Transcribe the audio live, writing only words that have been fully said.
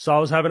So I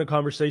was having a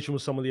conversation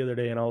with someone the other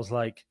day, and I was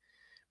like,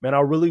 man, I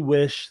really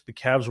wish the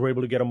Cavs were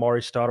able to get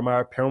Amari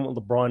Stoudemire pairing with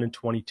LeBron in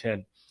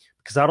 2010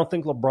 because I don't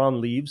think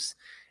LeBron leaves,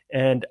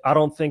 and I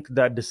don't think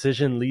that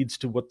decision leads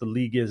to what the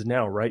league is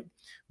now, right?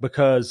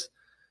 Because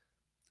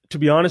to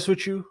be honest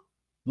with you,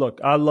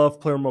 look, I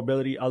love player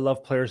mobility. I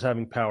love players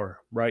having power,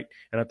 right?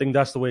 And I think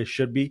that's the way it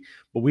should be.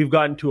 But we've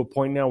gotten to a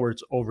point now where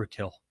it's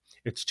overkill.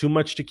 It's too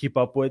much to keep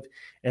up with.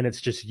 And it's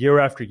just year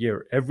after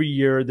year. Every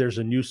year, there's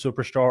a new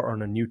superstar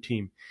on a new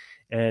team.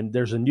 And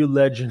there's a new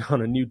legend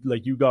on a new,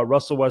 like you got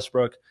Russell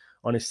Westbrook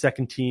on his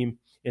second team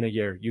in a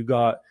year. You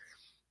got,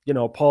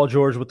 Paul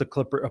George with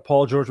the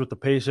Paul George with the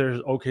Pacers,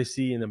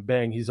 OKC, and then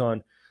bang, he's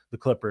on the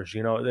Clippers,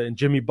 and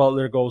Jimmy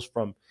Butler goes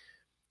from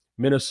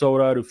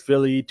Minnesota to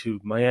Philly to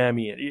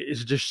Miami.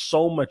 It's just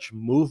so much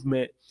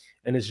movement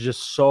and it's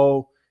just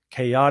so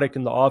chaotic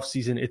in the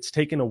offseason. It's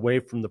taken away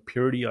from the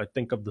purity, I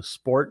think, of the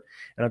sport.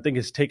 And I think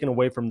it's taken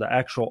away from the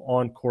actual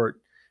on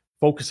court,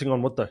 focusing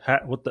on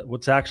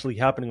what's actually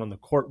happening on the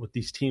court with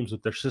these teams,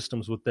 with their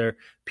systems, with their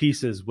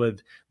pieces,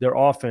 with their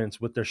offense,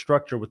 with their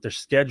structure, with their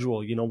schedule,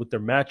 with their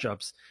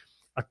matchups.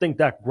 I think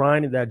that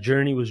grind and that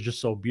journey was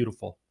just so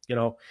beautiful,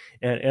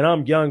 and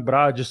I'm young, but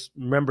I just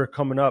remember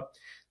coming up,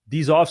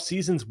 these off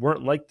seasons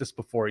weren't like this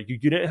before. You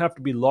didn't have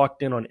to be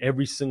locked in on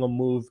every single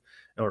move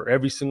or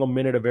every single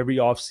minute of every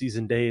off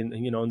season day. And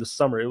in the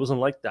summer, it wasn't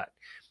like that.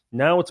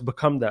 Now it's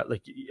become that.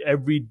 Like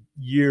every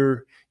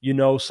year,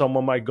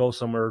 someone might go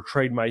somewhere or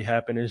trade might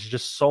happen. It's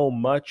just so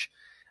much.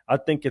 I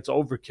think it's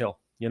overkill.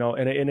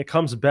 And it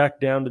comes back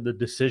down to the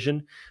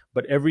decision.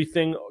 But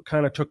everything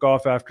kind of took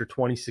off after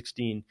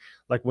 2016.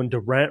 Like when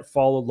Durant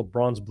followed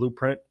LeBron's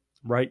blueprint,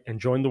 right, and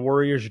joined the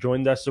Warriors,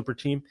 joined that super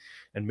team,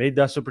 and made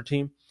that super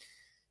team.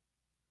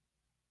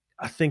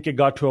 I think it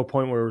got to a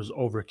point where it was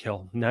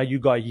overkill. Now you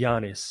got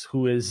Giannis,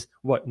 who is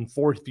in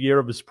fourth year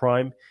of his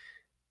prime,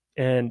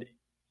 and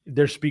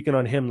they're speaking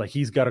on him like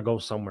he's got to go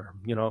somewhere.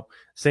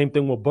 Same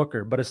thing with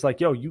Booker, but it's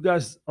like, yo, you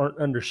guys aren't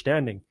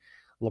understanding.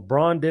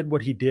 LeBron did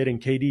what he did, and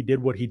KD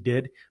did what he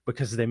did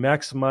because they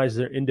maximized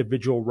their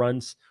individual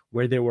runs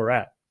where they were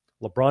at.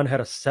 LeBron had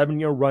a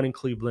 7-year run in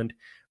Cleveland.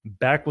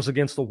 Back was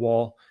against the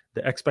wall.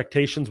 The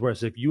expectations were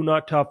as if you're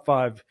not top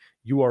 5,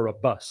 you are a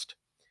bust.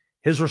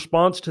 His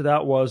response to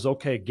that was,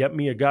 okay, get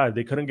me a guy.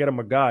 They couldn't get him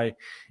a guy.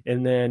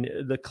 And then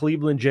the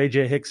Cleveland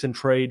J.J. Hickson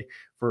trade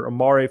for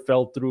Amari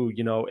fell through,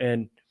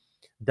 and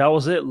that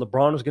was it.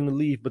 LeBron was going to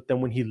leave. But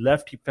then when he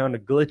left, he found a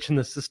glitch in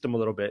the system a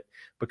little bit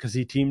because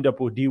he teamed up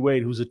with D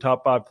Wade, who's a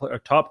top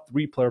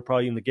 3 player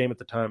probably in the game at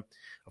the time,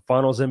 a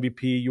finals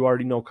MVP, you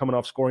already know, coming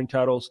off scoring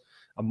titles,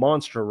 a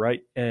monster,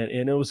 right? And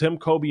it was him,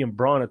 Kobe, and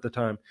Bron at the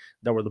time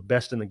that were the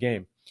best in the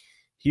game.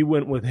 He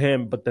went with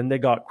him, but then they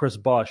got Chris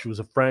Bosh, who was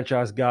a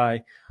franchise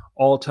guy,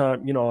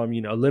 all-time,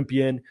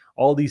 Olympian,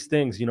 all these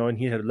things, and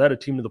he had led a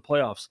team to the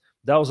playoffs.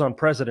 That was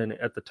unprecedented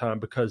at the time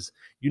because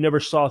you never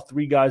saw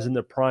 3 guys in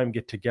their prime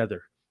get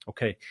together.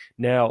 Okay,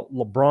 now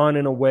LeBron,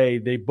 in a way,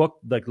 they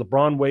booked, like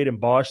LeBron, Wade, and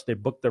Bosh, they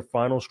booked their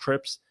finals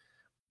trips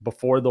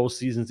before those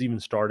seasons even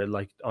started.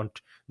 Like on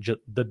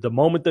the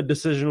moment the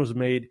decision was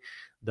made,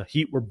 the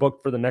Heat were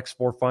booked for the next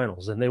 4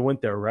 finals, and they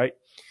went there, right?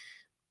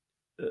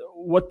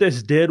 What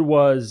this did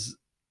was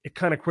it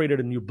kind of created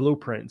a new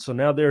blueprint. So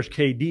now there's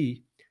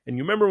KD. And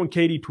you remember when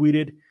KD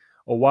tweeted,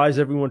 oh, why is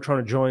everyone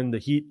trying to join the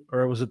Heat,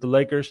 or was it the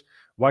Lakers?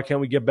 Why can't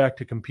we get back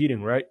to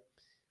competing, right?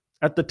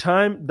 At the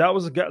time, that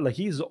was a guy, like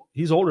he's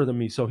older than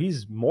me, so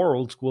he's more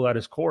old school at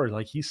his core.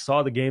 Like he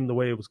saw the game the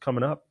way it was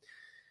coming up.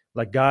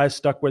 Like guys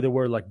stuck where they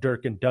were, like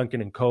Dirk and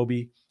Duncan and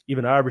Kobe,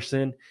 even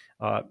Iverson.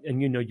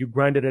 And you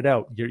grinded it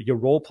out. Your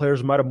role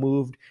players might have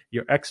moved,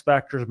 your X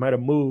factors might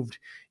have moved,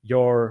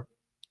 your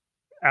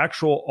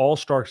actual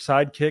all-star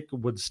sidekick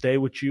would stay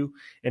with you,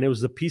 and it was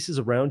the pieces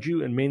around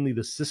you and mainly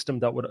the system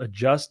that would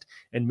adjust,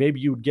 and maybe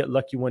you would get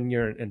lucky one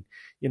year and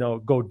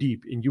go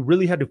deep, and you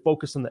really had to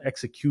focus on the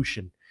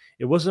execution.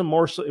 It wasn't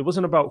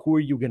about who are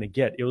you going to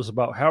get. It was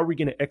about how are we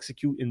going to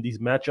execute in these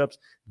matchups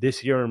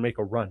this year and make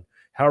a run.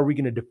 How are we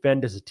going to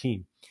defend as a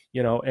team?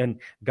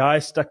 And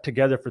guys stuck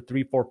together for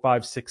 3, 4,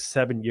 5, 6,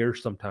 7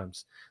 years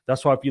sometimes.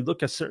 That's why if you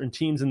look at certain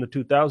teams in the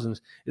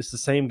 2000s, it's the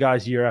same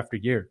guys year after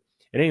year.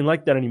 It ain't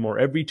like that anymore.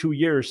 Every 2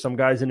 years, some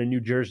guy's in a new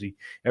jersey.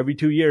 Every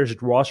 2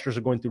 years, rosters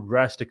are going through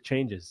drastic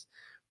changes.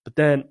 But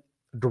then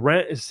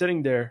Durant is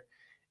sitting there,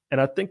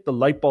 and I think the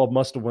light bulb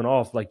must have went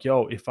off. Like,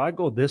 yo, if I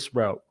go this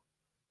route,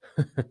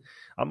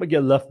 I'm gonna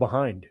get left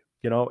behind,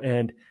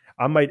 and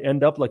I might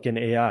end up like an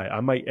AI. I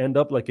might end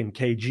up like in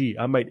KG.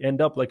 I might end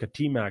up like a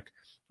T-Mac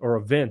or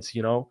a Vince,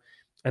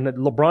 And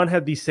LeBron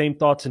had these same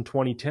thoughts in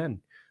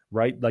 2010,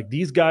 right? Like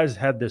these guys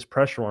had this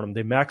pressure on them.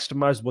 They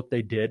maximized what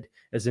they did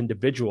as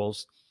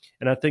individuals.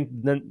 And I think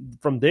then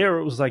from there,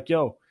 it was like,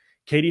 yo,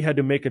 KD had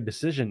to make a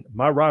decision.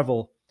 My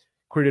rival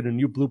created a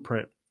new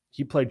blueprint.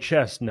 He played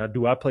chess. Now,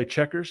 do I play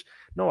checkers?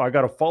 No, I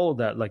got to follow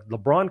that. Like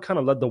LeBron kind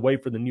of led the way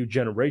for the new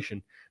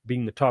generation,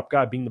 being the top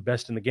guy, being the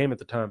best in the game at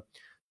the time.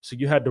 So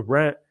you had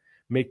Durant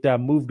make that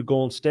move to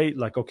Golden State.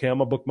 Like, okay, I'm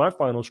going to book my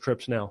finals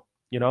trips now.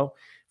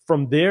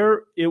 From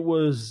there, it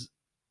was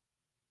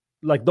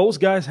like those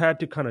guys had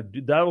to kind of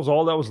do that, was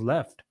all that was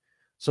left.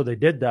 So they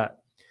did that.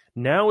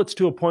 Now it's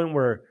to a point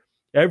where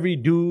every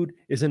dude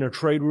is in a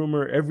trade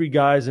rumor, every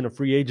guy's in a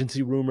free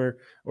agency rumor,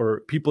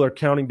 or people are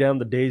counting down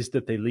the days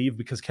that they leave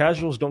because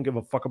casuals don't give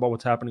a fuck about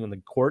what's happening on the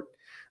court.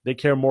 They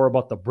care more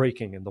about the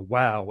breaking and the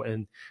wow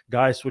and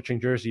guys switching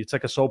jersey. It's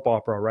like a soap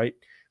opera, right?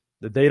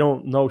 That they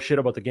don't know shit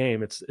about the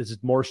game. It's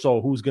more so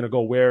who's going to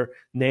go where,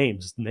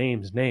 names.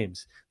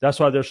 That's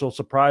why they're so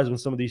surprised when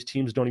some of these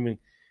teams don't even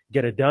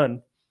get it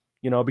done,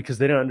 because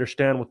they didn't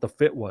understand what the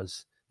fit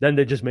was. Then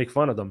they just make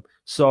fun of them.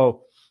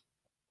 So,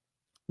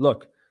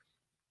 look,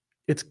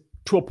 it's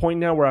to a point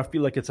now where I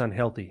feel like it's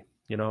unhealthy,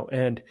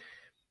 and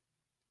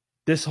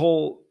this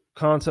whole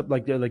concept,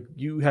 like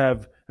you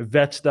have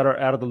vets that are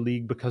out of the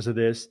league because of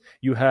this.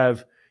 You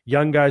have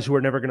young guys who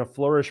are never going to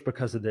flourish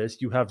because of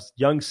this. You have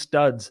young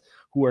studs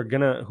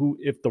who,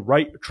 if the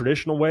right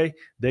traditional way,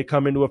 they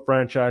come into a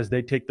franchise,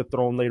 they take the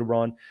throne later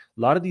on.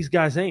 A lot of these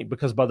guys ain't,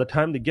 because by the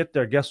time they get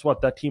there, guess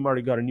what? That team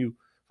already got a new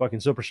fucking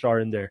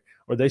superstar in there,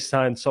 or they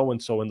signed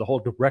so-and-so, and the whole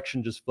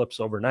direction just flips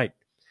overnight.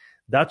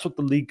 That's what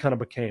the league kind of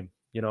became,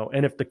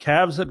 And if the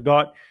Cavs had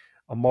got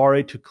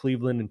Amar'e to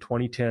Cleveland in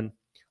 2010,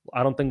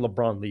 I don't think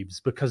LeBron leaves,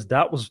 because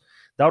that would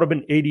have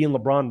been AD and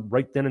LeBron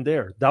right then and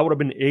there. That would have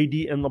been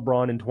AD and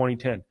LeBron in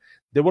 2010.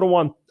 They would have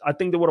won. I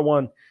think they would have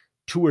won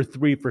 2 or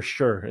 3 for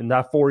sure in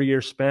that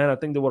 4-year span. I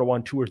think they would have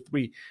won 2 or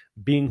 3.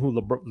 Seeing who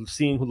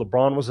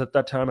LeBron was at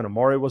that time and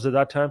Amar'e was at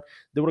that time,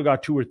 they would have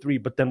got 2 or 3.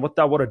 But then what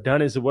that would have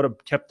done is it would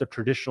have kept the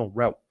traditional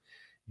route.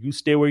 You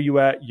stay where you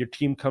at. Your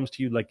team comes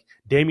to you. Like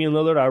Damian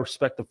Lillard, I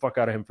respect the fuck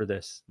out of him for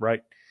this,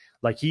 right?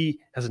 Like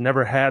he has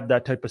never had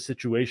that type of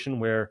situation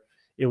where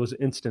it was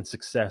instant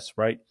success,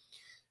 right?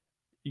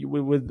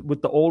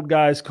 With the old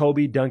guys,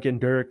 Kobe, Duncan,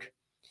 Dirk,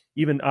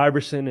 even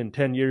Iverson in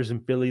 10 years in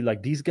Philly,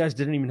 like these guys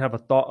didn't even have a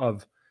thought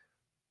of,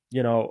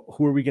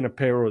 who are we going to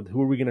pair with?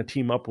 Who are we going to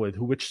team up with?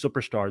 Which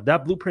superstar?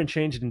 That blueprint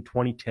changed in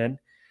 2010.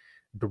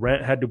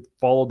 Durant had to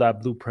follow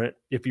that blueprint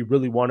if he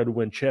really wanted to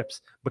win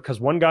chips, because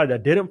one guy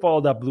that didn't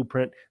follow that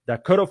blueprint,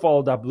 that could have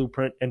followed that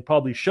blueprint and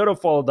probably should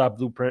have followed that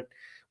blueprint,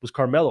 was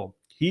Carmelo.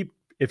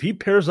 If he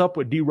pairs up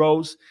with D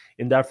Rose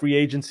in that free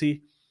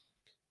agency,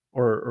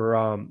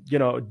 or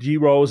D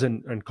Rose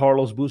and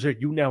Carlos Boozer,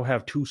 you now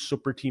have 2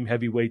 super team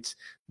heavyweights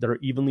that are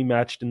evenly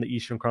matched in the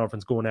Eastern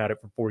Conference going at it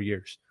for 4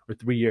 years or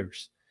 3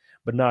 years.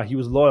 But nah, he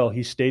was loyal.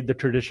 He stayed the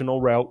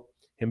traditional route.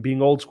 Him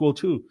being old school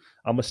too.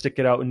 I'm gonna stick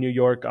it out in New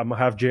York. I'm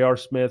gonna have J.R.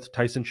 Smith,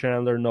 Tyson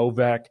Chandler,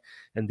 Novak,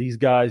 and these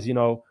guys.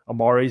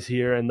 Amar'e's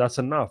here, and that's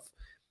enough.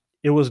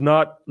 It was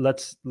not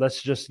let's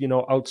just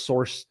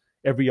outsource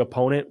every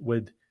opponent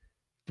with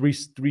three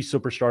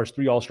superstars,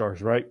 3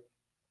 all-stars, right?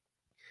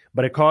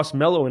 But it cost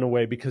Melo in a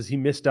way, because he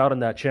missed out on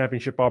that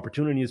championship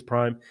opportunity in his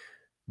prime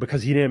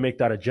because he didn't make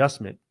that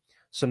adjustment.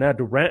 So now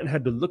Durant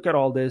had to look at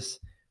all this,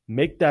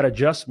 make that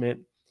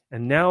adjustment,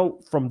 and now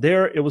from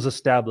there it was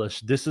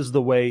established. This is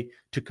the way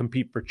to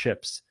compete for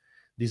chips.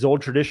 These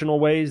old traditional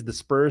ways, the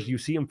Spurs, you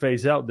see them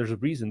phase out. There's a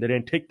reason they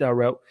didn't take that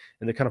route,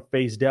 and they kind of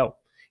phased out.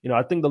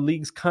 I think the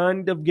league's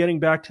kind of getting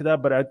back to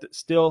that, but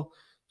still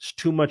it's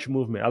too much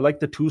movement. I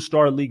like the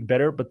 2-star league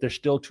better, but there's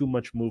still too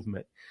much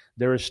movement.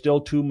 There is still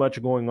too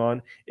much going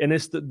on. And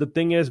it's the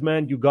thing is,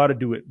 man, you got to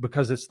do it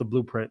because it's the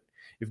blueprint.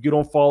 If you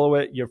don't follow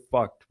it, you're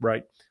fucked,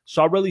 right?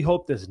 So I really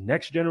hope this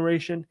next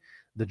generation,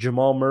 the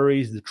Jamal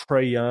Murrays, the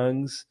Trae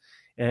Youngs,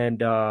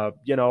 and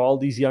all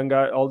these young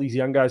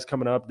guys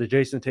coming up, the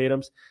Jason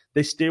Tatums,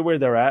 they stay where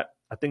they're at.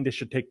 I think they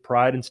should take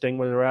pride in staying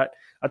where they're at.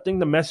 I think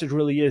the message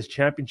really is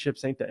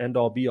championships ain't the end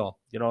all be all.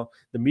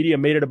 The media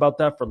made it about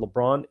that for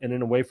LeBron and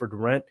in a way for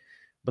Durant,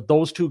 but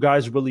those 2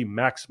 guys really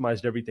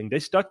maximized everything. They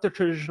stuck the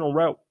traditional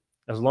route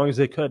as long as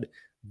they could.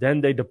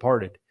 Then they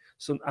departed.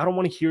 So I don't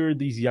want to hear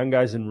these young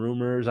guys in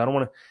rumors. I don't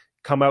want to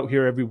come out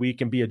here every week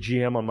and be a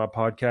GM on my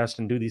podcast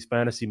and do these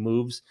fantasy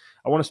moves.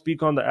 I want to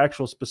speak on the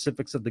actual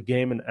specifics of the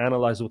game and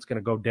analyze what's going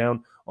to go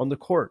down on the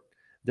court.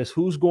 This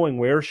who's going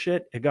where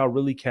shit, it got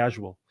really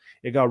casual.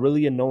 It got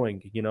really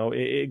annoying.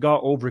 It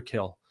got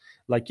overkill.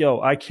 Like,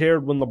 I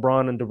cared when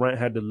LeBron and Durant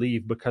had to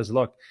leave because,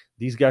 look,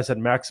 these guys had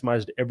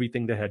maximized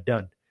everything they had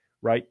done,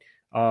 right?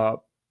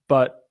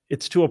 But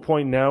it's to a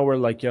point now where,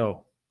 like,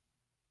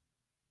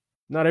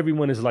 not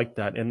everyone is like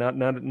that, and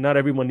not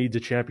everyone needs a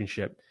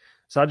championship.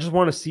 So I just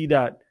want to see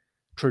that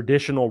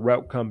traditional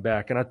route come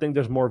back, and I think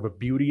there's more of a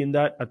beauty in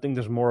that. I think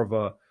there's more of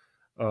a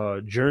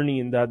journey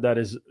in that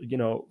is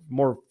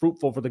more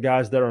fruitful for the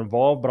guys that are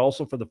involved, but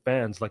also for the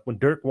fans. Like when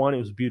Dirk won, it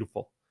was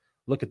beautiful.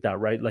 Look at that,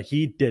 right? Like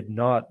he did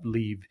not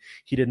leave.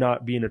 He did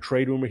not be in a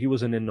trade rumor. He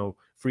wasn't in no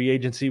free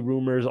agency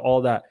rumors,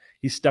 all that.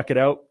 He stuck it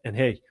out. And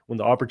hey, when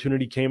the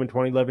opportunity came in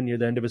 2011 near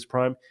the end of his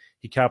prime,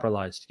 he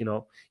capitalized.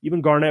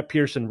 Even Garnett,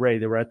 Pierce, and Ray,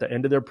 they were at the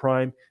end of their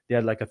prime. They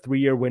had like a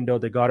 3-year window.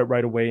 They got it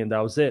right away, and that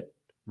was it,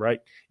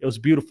 right? It was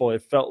beautiful.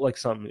 It felt like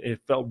something.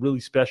 It felt really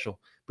special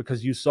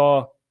because you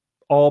saw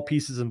all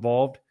pieces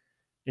involved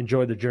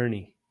enjoy the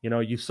journey.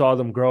 You saw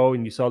them grow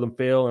and you saw them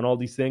fail and all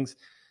these things.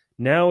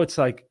 Now it's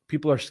like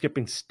people are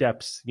skipping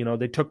steps.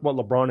 They took what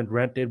LeBron and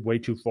Durant did way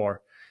too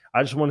far.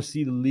 I just want to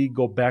see the league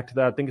go back to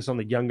that. I think it's on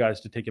the young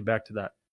guys to take it back to that.